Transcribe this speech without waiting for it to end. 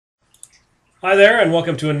Hi there, and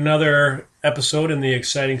welcome to another episode in the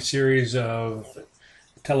exciting series of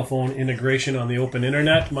telephone integration on the open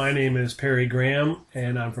internet. My name is Perry Graham,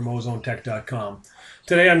 and I'm from OzoneTech.com.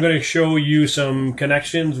 Today I'm going to show you some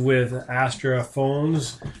connections with Aastra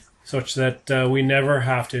phones such that we never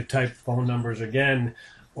have to type phone numbers again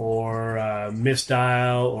or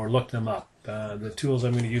misdial or look them up. The tools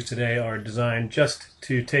I'm going to use today are designed just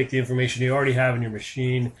to take the information you already have in your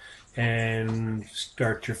machine and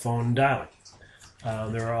start your phone dialing.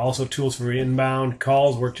 There are also tools for inbound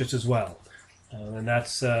calls, work just as well. And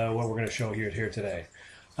that's what we're going to show here today.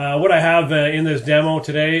 What I have in this demo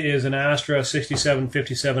today is an Aastra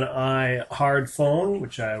 6757i hard phone,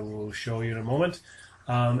 which I will show you in a moment.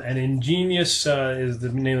 And InGenius is the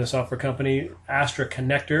name of the software company. Aastra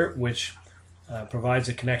Connector, which provides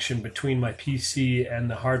a connection between my PC and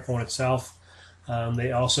the hard phone itself.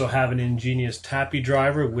 They also have an InGenius Tappy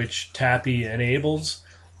driver, which Tappy enables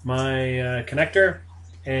my connector,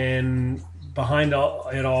 and behind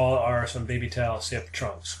it all are some BabyTel SIP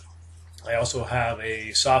trunks. I also have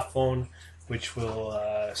a soft phone which will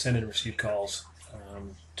send and receive calls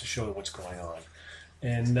to show what's going on.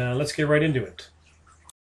 And let's get right into it.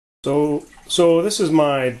 So this is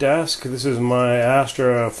my desk. This is my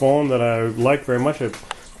Aastra phone that I like very much. I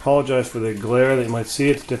apologize for the glare that you might see.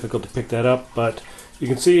 It's difficult to pick that up, but you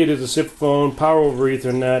can see it is a SIP phone, power over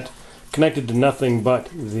Ethernet, connected to nothing but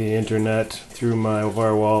the internet through my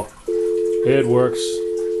firewall. It works.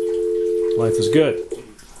 Life is good.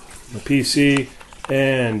 My PC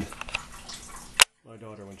and my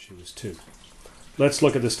daughter when she was 2. Let's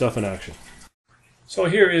look at this stuff in action. So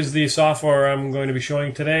here is the software I'm going to be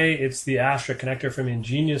showing today. It's the Aastra Connector from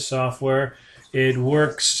InGenius Software. It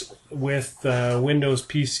works with Windows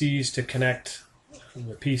PCs to connect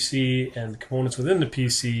the PC and the components within the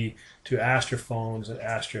PC to Aastra phones and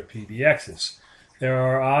Aastra PBXs. There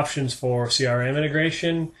are options for CRM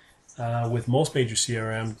integration with most major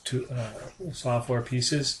CRM software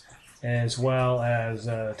pieces, as well as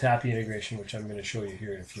Tappy integration, which I'm going to show you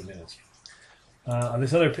here in a few minutes. On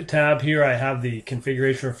this other tab here, I have the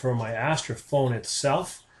configuration for my Aastra phone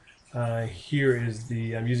itself. Here is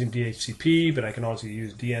I'm using DHCP, but I can also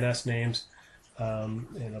use DNS names.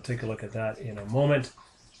 And I'll take a look at that in a moment.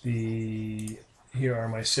 Here are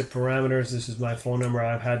my SIP parameters. This is my phone number.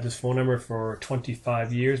 I've had this phone number for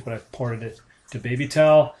 25 years, but I've ported it to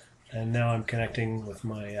BabyTel, and now I'm connecting with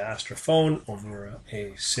my Aastra phone over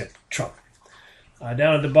a SIP trunk.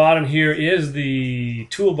 Down at the bottom here is the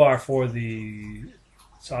toolbar for the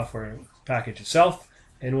software package itself,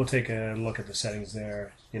 and we'll take a look at the settings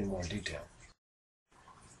there in more detail.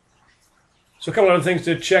 So a couple other things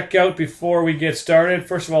to check out before we get started.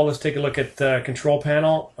 First of all, let's take a look at the control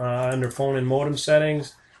panel under phone and modem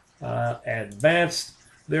settings. Advanced,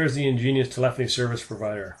 there's the InGenius Telephony Service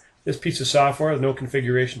Provider. This piece of software has no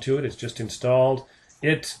configuration to it. It's just installed.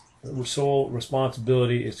 Its sole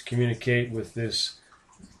responsibility is to communicate with this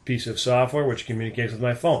piece of software, which communicates with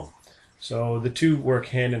my phone. So the two work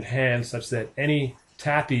hand in hand such that any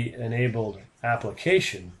Tappy-enabled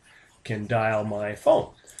application can dial my phone.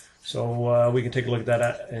 So we can take a look at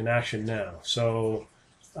that in action now. So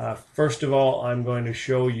first of all, I'm going to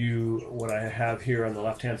show you what I have here on the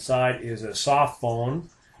left-hand side is a soft phone,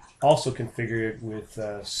 also configured with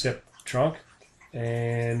SIP trunk,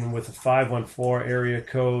 and with a 514 area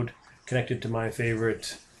code connected to my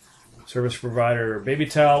favorite service provider,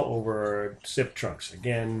 BabyTel, over SIP trunks.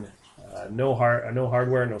 Again, no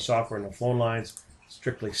hardware, no software, no phone lines,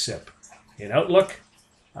 strictly SIP. In Outlook,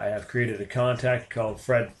 I have created a contact called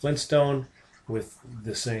Fred Flintstone with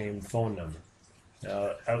the same phone number.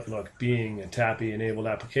 Now, Outlook being a Tappy-enabled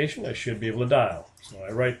application, I should be able to dial. So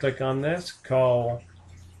I right-click on this, call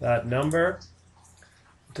that number.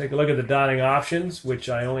 Take a look at the dialing options, which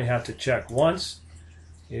I only have to check once,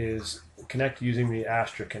 is connect using the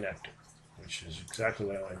Aastra Connector, which is exactly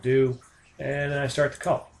what I want to do, and I start the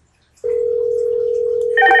call.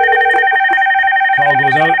 Call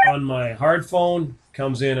goes out on my hard phone,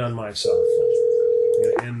 comes in on my soft phone. I'm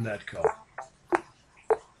going to end that call.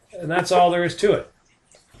 And that's all there is to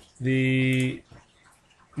it.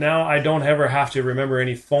 Now I don't ever have to remember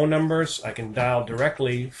any phone numbers. I can dial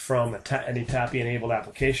directly from any Tappy-enabled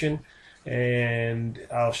application, and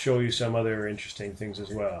I'll show you some other interesting things as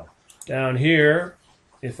well. Down here,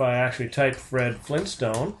 if I actually type Fred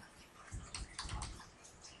Flintstone,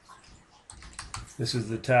 this is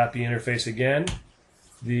the Tappy interface again.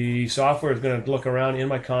 The software is going to look around in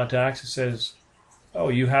my contacts. It says, oh,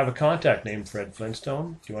 you have a contact named Fred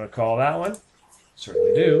Flintstone. Do you want to call that one?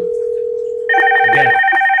 Certainly do. Again,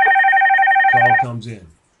 call comes in.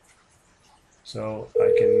 So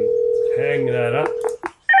I can hang that up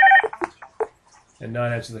and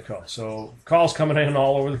not answer the call. So calls coming in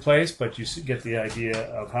all over the place, but you get the idea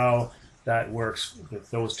of how that works with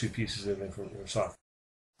those two pieces of software.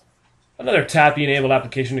 Another TAPI-enabled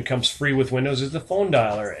application that comes free with Windows is the phone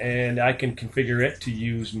dialer, and I can configure it to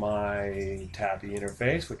use my TAPI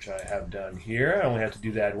interface, which I have done here. I only have to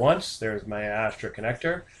do that once. There's my Aastra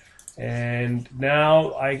connector, and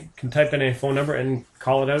now I can type in a phone number and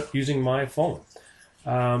call it out using my phone.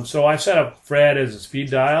 So I've set up Fred as a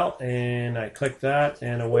speed dial, and I click that,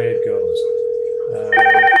 and away it goes. I'm going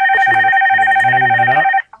to hang that up.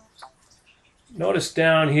 Notice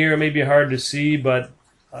down here, it may be hard to see, but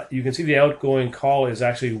you can see the outgoing call is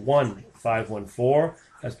actually 1514.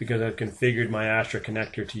 That's because I've configured my Aastra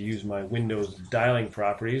connector to use my Windows dialing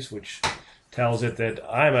properties, which tells it that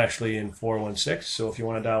I'm actually in 416. So if you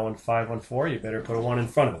want to dial 1514, you better put a 1 in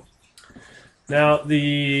front of it. Now,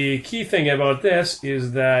 the key thing about this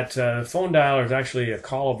is that phone dialer is actually a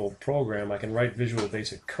callable program. I can write Visual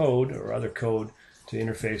Basic code or other code to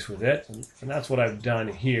interface with it, and that's what I've done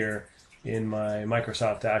here. In my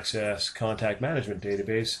Microsoft Access contact management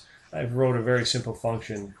database, I've wrote a very simple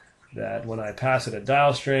function that when I pass it a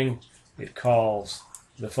dial string, it calls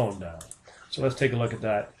the phone dial. So let's take a look at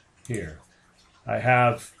that here. I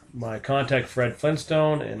have my contact Fred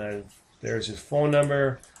Flintstone, and there's his phone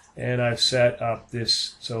number, and I've set up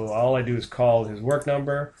this, so all I do is call his work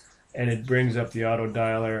number, and it brings up the auto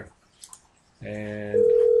dialer, and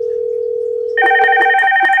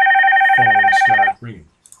phone starts ringing.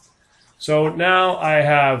 So now I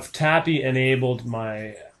have TAPI enabled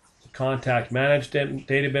my contact managed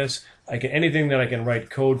database. Anything that I can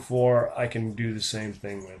write code for, I can do the same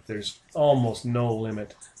thing with. There's almost no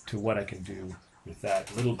limit to what I can do with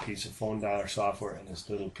that little piece of phone dialer software and this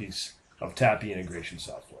little piece of TAPI integration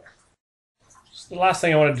software. So the last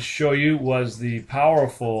thing I wanted to show you was the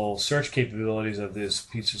powerful search capabilities of this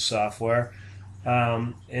piece of software.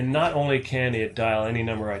 And not only can it dial any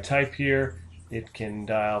number I type here, it can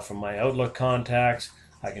dial from my Outlook contacts,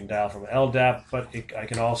 I can dial from LDAP, but I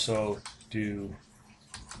can also do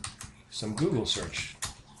some Google search.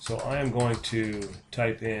 So I am going to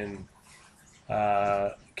type in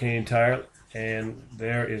Canadian Tire, and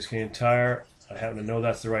there is Canadian Tire. I happen to know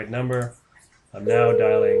that's the right number. I'm now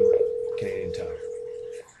dialing Canadian Tire.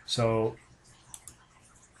 So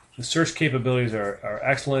the search capabilities are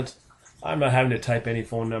excellent. I'm not having to type any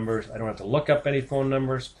phone numbers. I don't have to look up any phone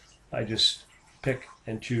numbers. I just pick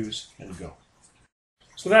and choose and go.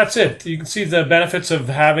 So that's it. You can see the benefits of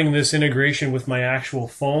having this integration with my actual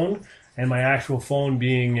phone, and my actual phone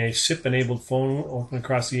being a SIP-enabled phone open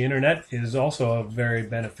across the internet is also very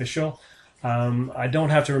beneficial. I don't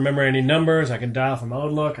have to remember any numbers. I can dial from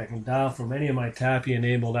Outlook. I can dial from any of my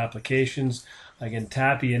TAPI-enabled applications. I can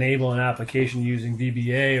TAPI-enable an application using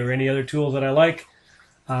VBA or any other tools that I like.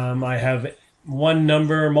 I have one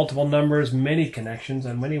number, multiple numbers, many connections,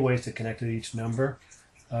 and many ways to connect to each number.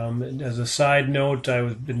 As a side note,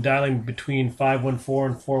 I've been dialing between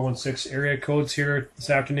 514 and 416 area codes here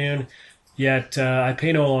this afternoon, yet I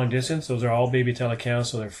pay no long distance. Those are all Babytel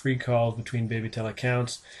accounts, so they're free calls between Babytel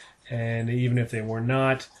accounts, and even if they were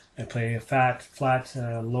not, I pay a flat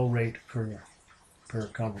low rate per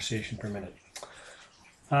conversation per minute.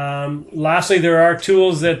 Lastly, there are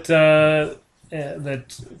tools that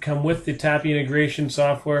come with the TAPI integration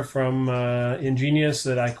software from InGenius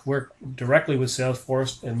that I work directly with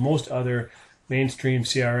Salesforce and most other mainstream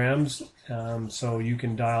CRMs. So you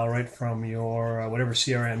can dial right from your whatever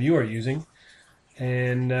CRM you are using,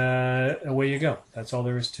 and away you go. That's all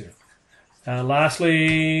there is to it.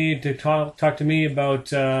 Lastly, to talk to me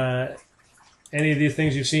about any of the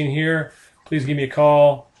things you've seen here, please give me a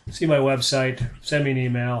call, see my website, send me an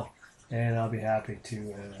email, and I'll be happy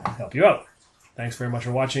to help you out. Thanks very much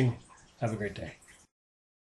for watching. Have a great day.